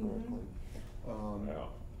remember correctly. Wow.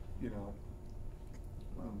 You know.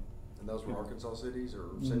 And those were Arkansas cities or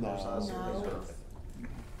similar size cities? No. or-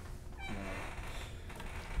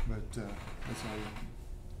 But that's how.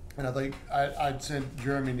 And I think I'd sent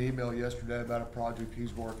Jeremy an email yesterday about a project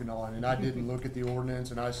he's working on, and I didn't look at the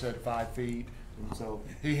ordinance, and I said 5 feet. And so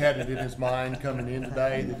he had it in his mind coming in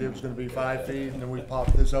today that it was gonna be 5 feet, and then we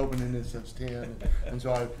popped this open and it says 10. And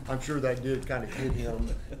so I'm sure that did kind of hit him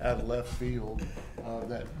out of left field,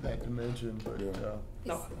 that dimension, but,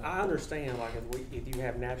 No, I understand, like, if you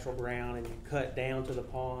have natural ground and you cut down to the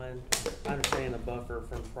pond, I understand the buffer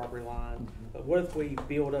from the property line. But what if we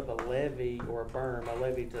build up a levee or a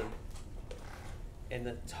levee and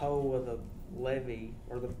the toe of the levee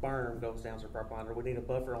or the berm goes down to the property line, or we need a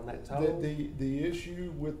buffer on that toe? the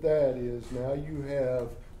issue with that is now you have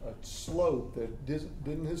a slope that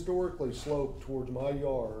didn't historically slope towards my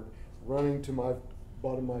yard running to my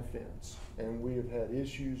bottom of my fence, and we have had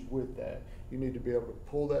issues with that. You need to be able to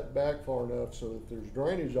pull that back far enough so that there's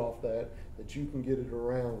drainage off that you can get it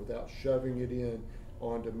around without shoving it in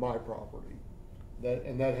onto my property.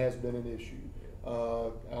 That has been an issue.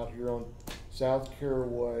 Out here on South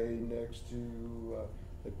Caraway next to,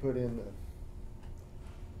 they put in the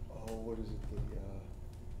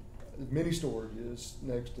mini storages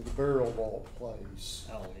next to the burial vault place.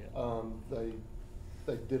 Oh, yeah.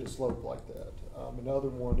 They did a slope like that. Another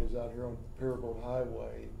one is out here on Paragould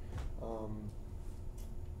Highway.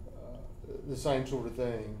 the same sort of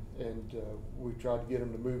thing, and we tried to get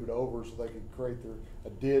them to move it over so they could create a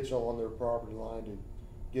ditch on their property line to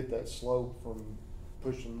get that slope from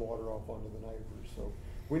pushing water off onto the neighbors. So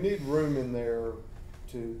we need room in there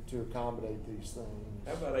to accommodate these things.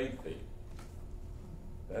 How about 8 feet?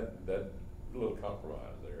 That little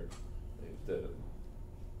compromise there, instead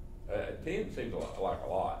of, 10 seems like a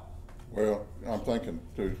lot. Well, I'm thinking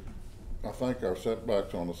I think our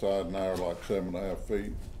setbacks on the side now are like 7.5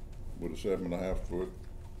 feet. Would a 7.5 foot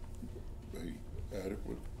be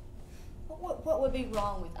adequate? What would be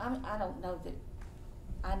wrong with, I don't know that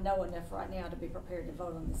I know enough right now to be prepared to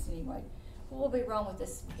vote on this anyway. What would be wrong with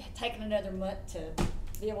this, taking another month to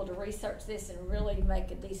be able to research this and really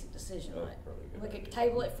make a decent decision on it? We could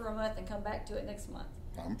table it for a month and come back to it next month.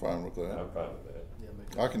 I'm fine with that. I'm fine with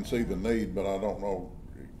that. I can see the need, but I don't know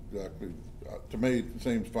exactly. To me, it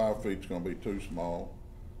seems 5 feet's gonna be too small.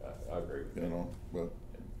 I agree with You that. know, but,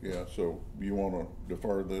 yeah, so you wanna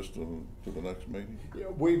defer this to the next meeting? Yeah,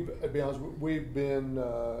 to be honest, we've been,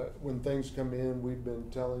 when things come in, we've been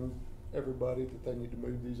telling everybody that they need to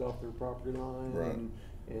move these off their property line. Right.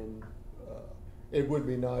 And it would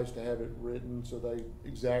be nice to have it written so they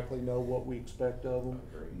exactly know what we expect of them.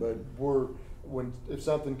 But if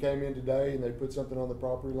something came in today and they put something on the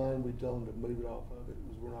property line, we tell them to move it off of it,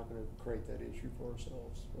 because we're not gonna create that issue for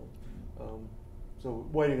ourselves. So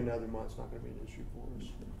waiting another month's not gonna be an issue for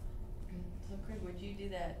us. So Craig, would you do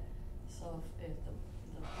that, so if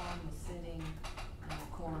the pond was sitting in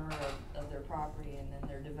the corner of their property and then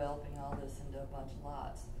they're developing all this into a bunch of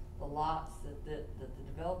lots, the lots that the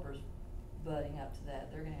developer's butting up to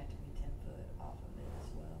that, they're gonna have to be 10 foot off of it as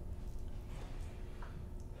well?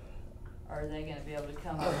 Or are they gonna be able to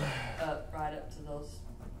come up right up to those?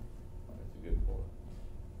 That's a good point.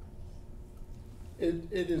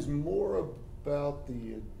 It is more about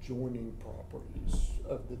the adjoining properties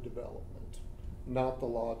of the development, not the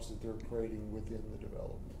lots that they're creating within the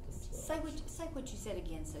development themselves. Say what you said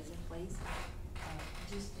again, Susan, please.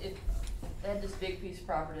 Just if they had this big piece of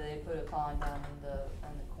property, they put a pond down in the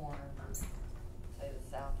corner, say the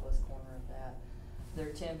southwest corner of that.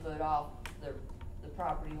 They're 10 foot off the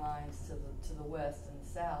property lines to the west and the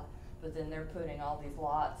south, but then they're putting all these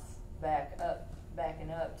lots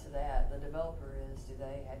backing up to that. The developer is, do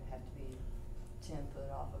they have to be 10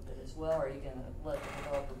 foot off of it as well, or are you gonna let the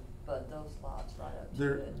developer butt those lots right up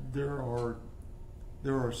to it?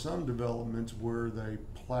 There are some developments where they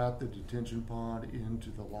plat the detention pond into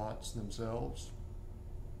the lots themselves.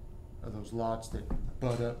 Those lots that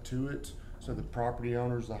butt up to it, so the property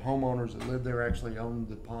owners, the homeowners that live there actually own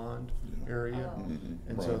the pond area. Oh.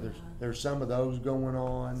 And so there's some of those going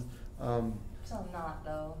on. Some not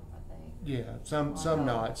though, I think. Yeah, some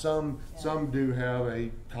not. Some do have a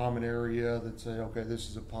common area that say, okay, this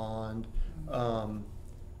is a pond.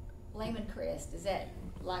 Lehman Crest, is that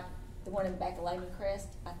like the one in the back of Lehman Crest?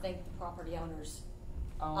 I think the property owners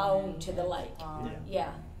own to the lake.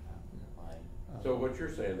 Yeah. So what you're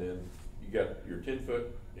saying then, you got your 10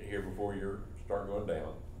 foot here before you start going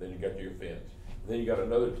down, then you got your fence, then you got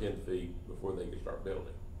another 10 feet before they can start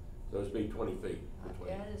building. So it's be 20 feet between.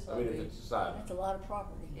 Yeah, I just I mean, wanna if be- it's a side. That's a lot of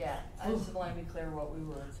property. Yeah, I just want to be clear what we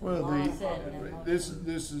were. Well, this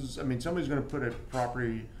is, I mean, somebody's gonna put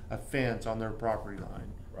a fence on their property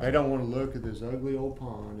line. They Right. don't wanna look at this ugly old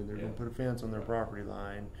pond, and they're gonna Yeah. put a fence on their property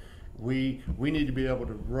line. We need to be able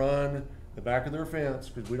to run the back of their fence,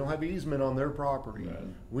 because we don't have easement on their property. Right.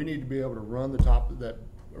 We need to be able to run the top of that,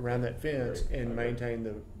 around that fence Right. and maintain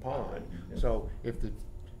the pond. Yeah. So if the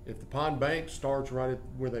pond bank starts right at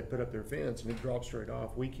where they put up their fence and it drops straight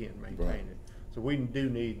off, we can't maintain Right. it. So we do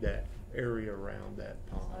need that area around that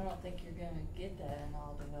I pond. don't think you're gonna get that in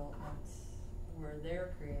all developments where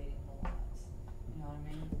they're creating the lots. You know what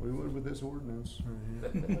I mean? We would with this ordinance. Well,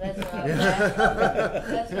 that's what I was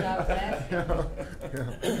asking. That's what I was asking.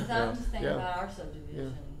 Because I'm just thinking about our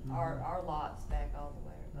subdivision, Yeah. our lots back all the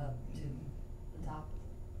way up to the top of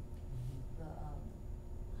the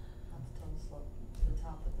not the total slope, the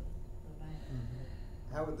top of the bank.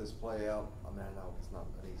 How would this play out? I mean, I know it's not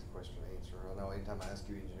an easy question to answer. I know anytime I ask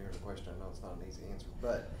you engineers a question, I know it's not an easy answer.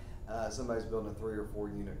 But somebody's building a 3 or 4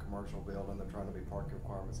 unit commercial building, they're trying to be parking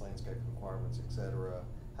requirements, landscaping requirements, etc.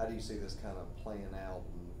 How do you see this kind of playing out?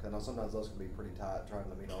 And I know sometimes those can be pretty tight, trying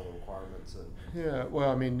to meet all the requirements. And Yeah, well,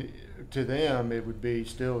 I mean, to them, it would be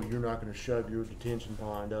still, you're not gonna shove your detention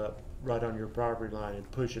pond up right on your property line and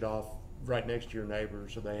push it off right next to your neighbor,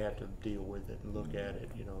 so they have to deal with it and look at it,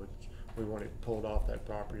 you know, we want it pulled off that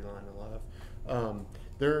property line alive.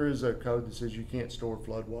 There is a code that says you can't store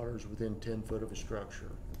floodwaters within 10 foot of a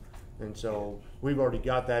structure. And so we've already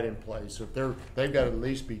got that in place. So if they've got to at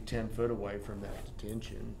least be 10 foot away from that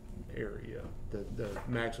detention area, the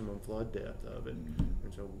maximum flood depth of it.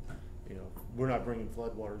 And so, you know, we're not bringing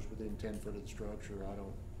floodwaters within 10 foot of the structure. I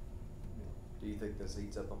don't, you know. Do you think this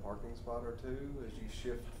eats up a parking spot or two as you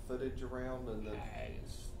shift footage around and the?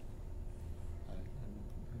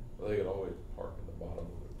 Well, they could always park in the bottom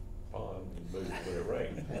of the pond and move when it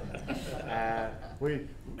rains.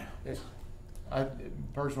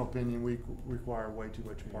 Personal opinion, we require way too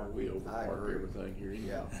much parking. We I overpark agree. everything here.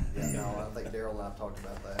 Yeah, no, I think Daryl and I talked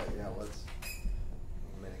about that, I mean,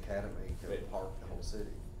 Academy could park the whole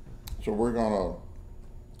city. So we're gonna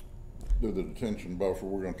do the detention buffer,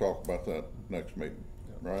 we're gonna talk about that next meeting,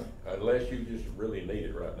 right? Unless you just really need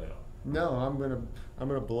it right now. No, I'm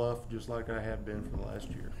gonna bluff just like I have been for the last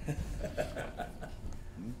year.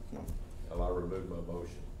 Well, I remove my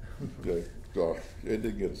motion. Okay, gosh, it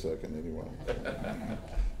did get a second anyway.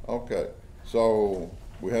 Okay, so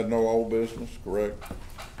we had no old business, correct?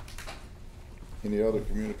 Any other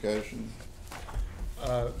communications?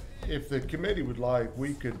 If the committee would like,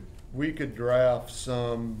 we could draft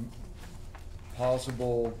some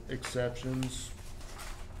possible exceptions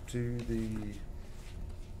to the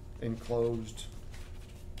enclosed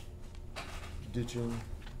ditching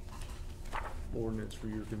ordinance for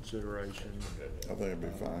your consideration. I think it'd be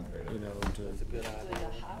fine. You know, That's a good Would idea. the You know,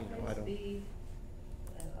 I highways don't- be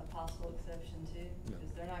a possible exception too? No.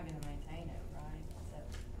 Because they're not gonna maintain it, right?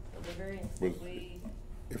 So the variance With- that we.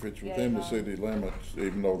 If it's gave within the on- city limits,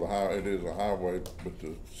 even though it is a highway, but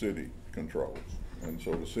the city controls. And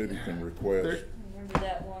so the city can request, Remember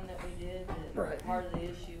that one that we did, that Right. part of the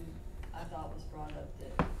issue I thought was brought up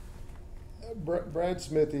that, Brad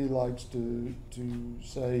Smithy likes to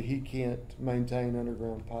say he can't maintain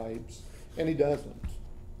underground pipes, and he doesn't.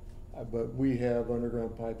 But we have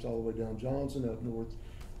underground pipes all the way down Johnson, up north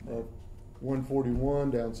of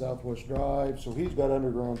 141, down Southwest Drive. So he's got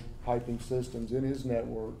underground piping systems in his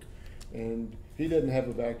network, and he doesn't have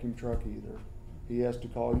a vacuum truck either. He has to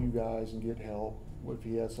call you guys and get help if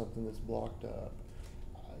he has something that's blocked up.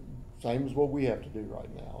 Same as what we have to do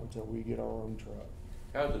right now until we get our own truck.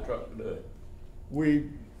 How's the truck doing? We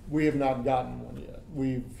have not gotten one yet.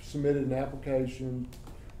 We've submitted an application.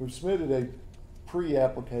 We've submitted a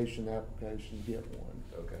pre-application application to get one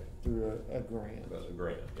Okay. through a grant. That's a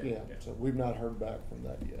grant. Yeah, so we've not heard back from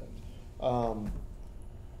that yet.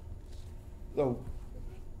 So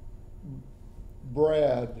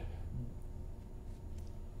Brad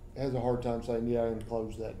has a hard time saying, yeah,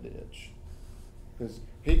 enclose that ditch. Because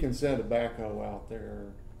he can send a backhoe out there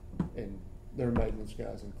and their maintenance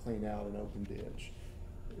guys and clean out an open ditch.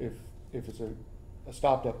 If it's a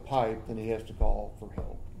stopped up pipe, then he has to call for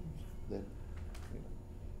help. Then, you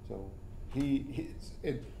know,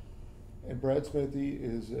 so and Brad Smithy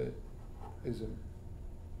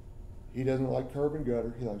he doesn't like curb and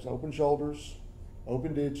gutter. He likes open shoulders,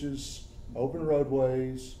 open ditches, open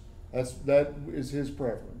roadways. That is his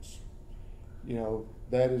preference. You know,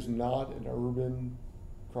 that is not an urban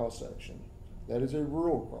cross section. That is a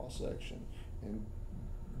rural cross section. And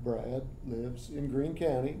Brad lives in Greene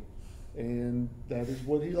County, and that is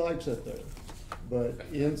what he likes up there. But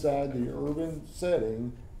inside the urban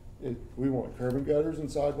setting, we want curb and gutters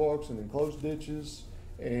and sidewalks and enclosed ditches.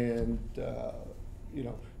 And, you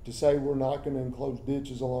know, to say we're not going to enclose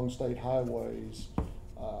ditches along state highways,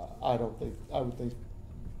 I would think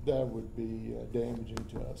that would be damaging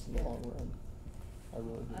to us in the long run. I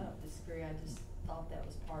really do. I don't disagree, I just thought that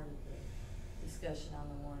was part of the discussion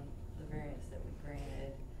on the variance that we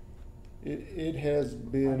granted. It has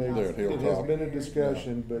been There at Hilltop. it has been a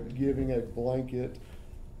discussion, but giving a blanket,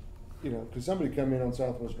 you know, because somebody come in on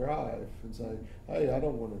Southwest Drive and say, hey, I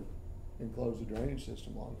don't want to enclose the drainage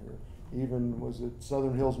system along here. Even was it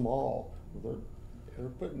Southern Hills Mall, they're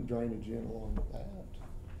putting drainage in along with that.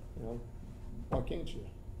 You know, why can't you?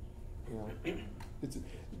 You know, it's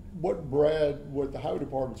what the highway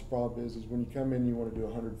department's problem is when you come in, you want to do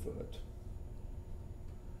 100 foot.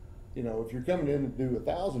 You know, if you're coming in to do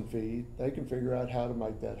 1,000 feet, they can figure out how to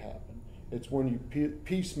make that happen. It's when you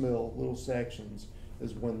piecemeal little sections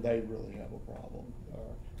is when they really have a problem,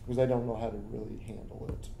 because they don't know how to really handle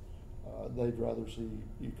it. They'd rather see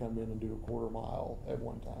you come in and do a quarter mile at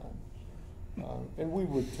one time, and we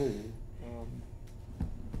would too.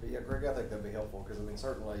 But yeah, Greg, I think that'd be helpful, because I mean,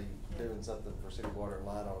 certainly doing something for city water and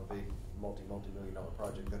light on a big multi-million dollar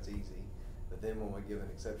project, that's easy. But then when we give an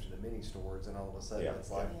exception to mini storage, and all of a sudden Yeah. it's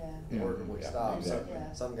like, Yeah. where do we Yeah, stop? exactly.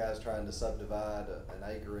 Some guy's trying to subdivide an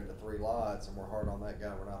acre into 3 lots, and we're hard on that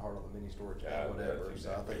guy, we're not hard on the mini storage guy, Yeah, whatever, that's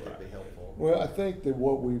so I think exactly it'd be helpful. Well, I think that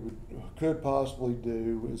what we could possibly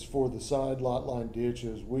do is for the side lot line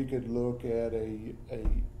ditches, we could look at a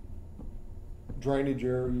drainage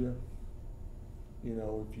area You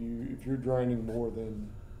know, if you're draining more than,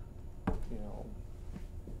 you know,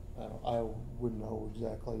 I wouldn't know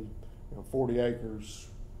exactly, you know, 40 acres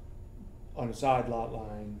on a side lot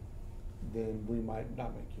line, then we might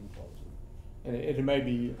not make you close it. And it may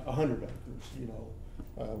be 100 acres, you know.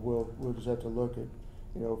 We'll just have to look at,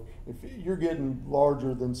 you know, if you're getting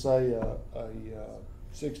larger than, say, a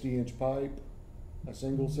 60-inch pipe, a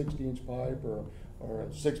single 60-inch pipe, or a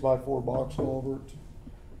 6x4 box culvert,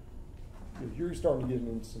 you're starting to get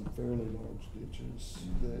into some fairly large ditches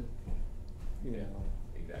that, you know.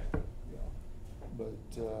 Exactly. Yeah. But,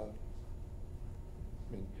 I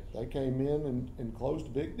mean, they came in and closed a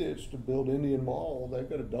big ditch to build Indian Mall. They've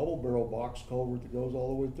got a double barrel box culvert that goes all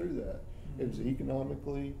the way through that. It was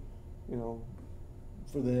economically, you know,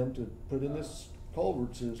 for them to put in this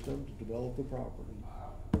culvert system to develop the property.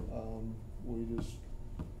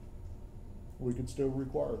 We could still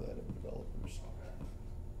require that of developers.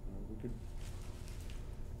 We could,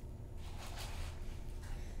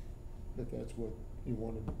 if that's what you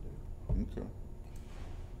wanted to do.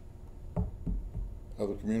 Okay.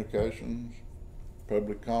 Other communications,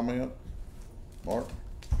 public comment? Mark?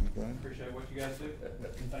 Anything? Appreciate what you guys do.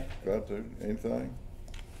 Thank you. Got to, anything?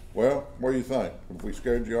 Well, what do you think? Have we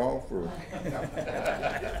scared you off, or? Interesting.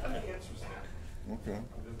 Okay.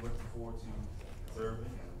 I'm just looking forward to serving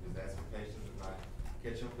and just asking questions as I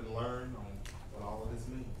catch up and learn on what all of this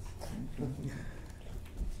means.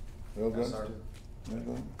 Well, Yes, that's, sir.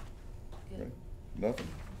 anything? Good. Okay. Nothing?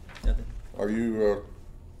 Nothing. Are you,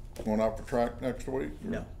 going out for track next week? or-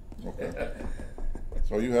 No. Okay.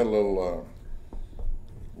 So you had a little,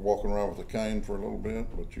 walking around with a cane for a little bit,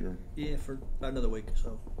 but you're, Yeah, for about another week or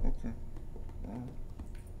so. okay. All right.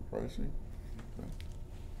 Tracy? Okay.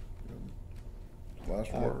 Good.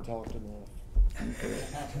 Last I've word. talked enough.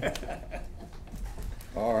 Okay.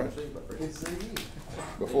 All right. Good to see you.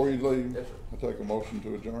 Before you leave, Yes, sir. I take a motion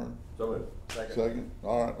to adjourn. So moved. Second.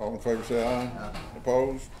 All right. All in favor say aye.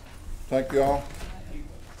 Opposed? Thank you all.